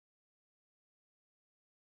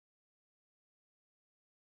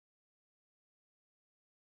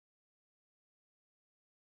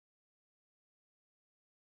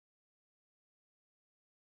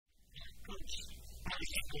don't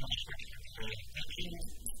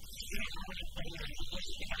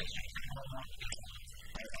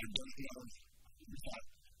know without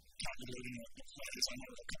calculating the plays. I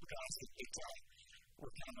know a couple guys that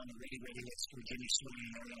were kind of on the ready list for Jimmy Swing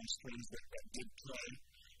and Ariana Springs that did play.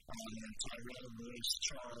 Tyrell, Lewis,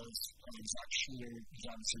 Charles, Zach Schuler,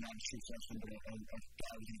 Johnson, I'm true freshman, but a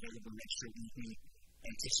guy was available next year. We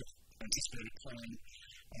anticipated playing.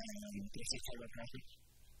 They say Tyrell Crosby.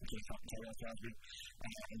 Tyrell Crosby.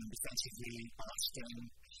 And then defensively,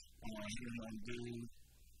 Austin, Henry Mondu,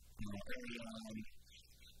 early on,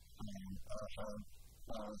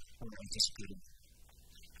 were anticipated.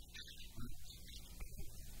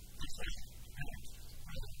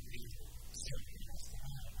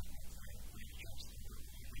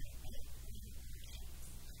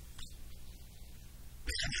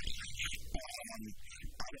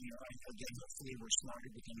 Again, hopefully we're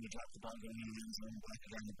smarter, but then we drop the ball going in the end zone, back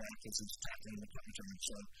around the back as it's tackling the punt return.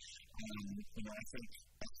 So, I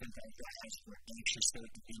think our guys were anxious at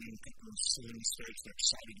the beginning. People were silly mistakes. They're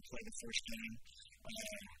excited to play the first game.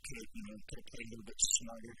 Could have played a little bit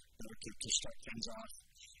smarter, better to start things off.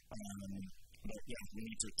 But yeah, we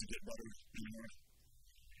need to get better.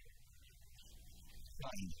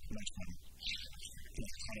 Next time.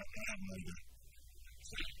 I have no idea.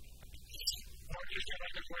 What do you get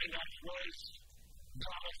on the playing on Royce,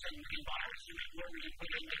 Thomas, and Myers? Where would you put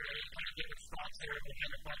in there? Kind of different spots there, and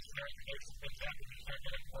kind of bucks there, and make some things happen and start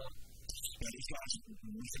getting forward. Yeah, these guys,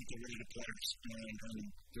 we think they're really good players.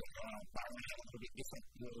 Byron had a little bit different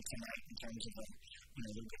role tonight in terms of a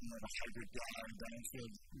little bit more of a hybrid guy,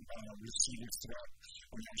 downfield receivers throughout.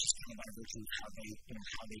 And that's just kind of by virtue of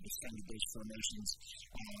how they defended those formations.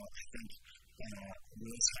 I think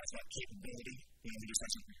Lewis has that capability. He just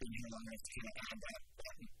hasn't been here long enough to kind of add that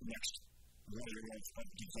next layer of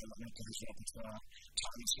development to his repertoire.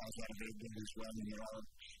 Thomas has that availability as well.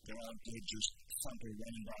 They're all good, just thumper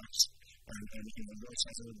running backs. And Lewis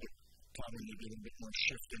has a little bit, probably maybe a little bit more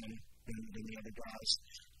shifting than the other guys.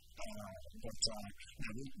 But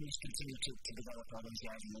we just continue to develop all those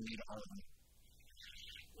guys, and we'll need all of them.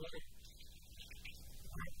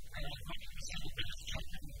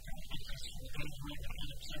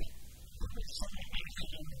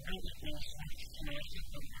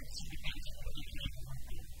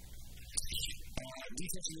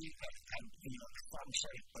 Defensively, I thought we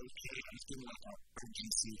started okay. I was feeling like our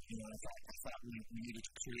urgency. I thought we needed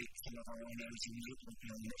to create some of our own energy. We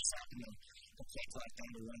were stopping the play clock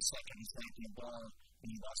down to 1 second and snapping the ball. And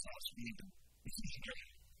you also have to be able to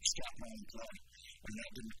stop on the play. And that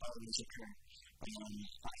didn't always occur.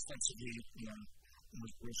 Offensively,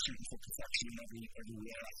 we're shooting for perfection in every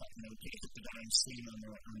way. I thought we picked up the dying seam on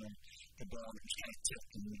the ball that was kind of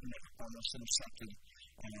tipped and almost intercepted.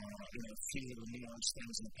 A few little nuanced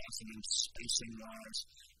things in the passing game, spacing wise,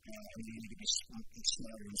 and we need to be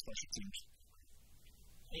smarter in special teams.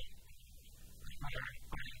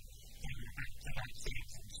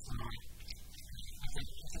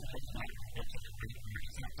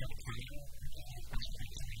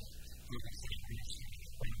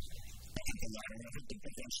 I think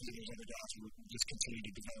eventually those other guys will just continue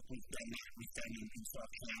to develop. We've done in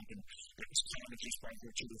South Camp, and it's kind of just by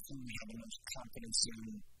virtue of who we have the most confidence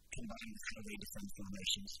in combining with how they defend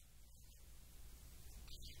formations.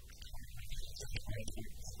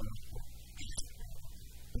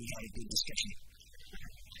 We had a good discussion.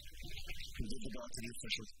 We did the ball to the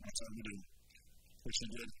official. That's all we do. Which we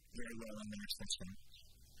did very well on the next game.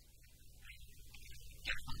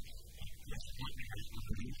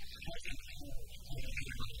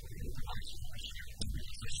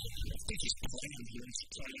 Just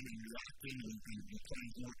playing and reacting and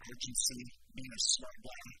playing more urgency, being a smart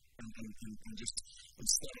guy, and just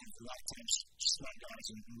instead of a lot of times smart guys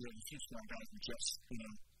and really a few smart guys and just,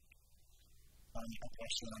 a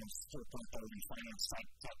question on 4.0 and finance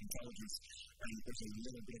type intelligence, and there's a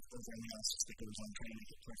little bit of over-analysis that goes on trying to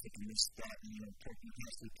make it perfect and miss that, perfect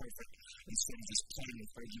has to be perfect, instead of just playing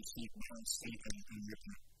with urgency, balance, faith, and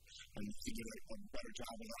rhythm. And if you do a better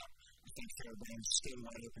job of that, I think Fairbairn's still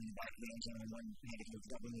wide open in the back of the end zone, and one negative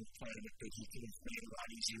double move play that he could have made a lot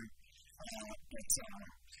easier.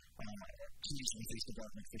 But he's with his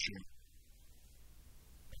development for sure.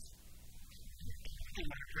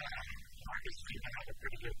 Obviously, they have a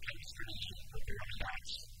pretty good chemistry with their own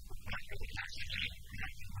guys. Not really passing game,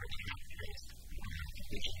 not really not based on the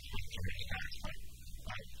division with the many guys, but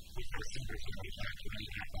the first thing was to make that really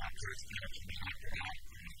have that first connection after that.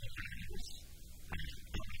 And it was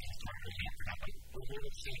after that, but we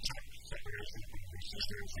would see top sectors and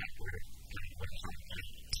sisters that were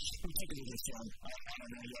we took it a little slow. I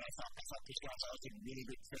don't know yet. I thought these guys all did really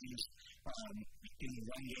good things In the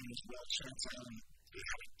run game as well, Chinatown, they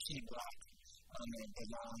had a key block on the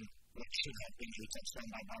long, what should have been a touchdown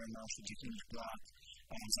by Byron Moss, which is a huge block.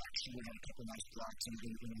 Zach Schuler had a couple nice blocks in the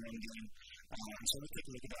run game. So we'll take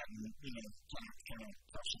a look at that and, kind of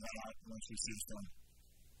question that out once we see it's done.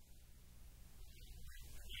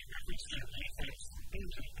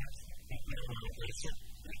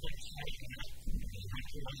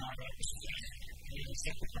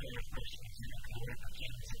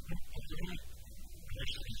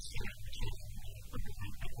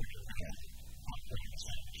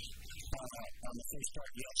 On the first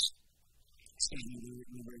part, yes. Steve,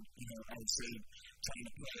 we were, I would say, trying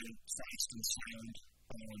to play fast and sound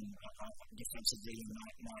defensively and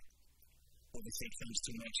not overthink things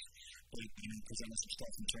too much. But, present us some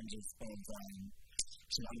stuff in terms of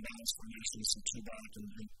some unbalanced formations, some two-back and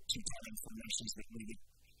two-tight end formations that we would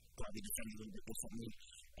probably defend a little bit differently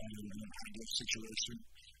in an ideal situation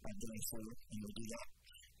going forward, and we'll do that.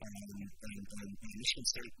 And Michigan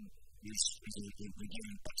State is a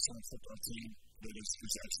excellent football team that is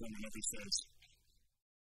excellent in every phase.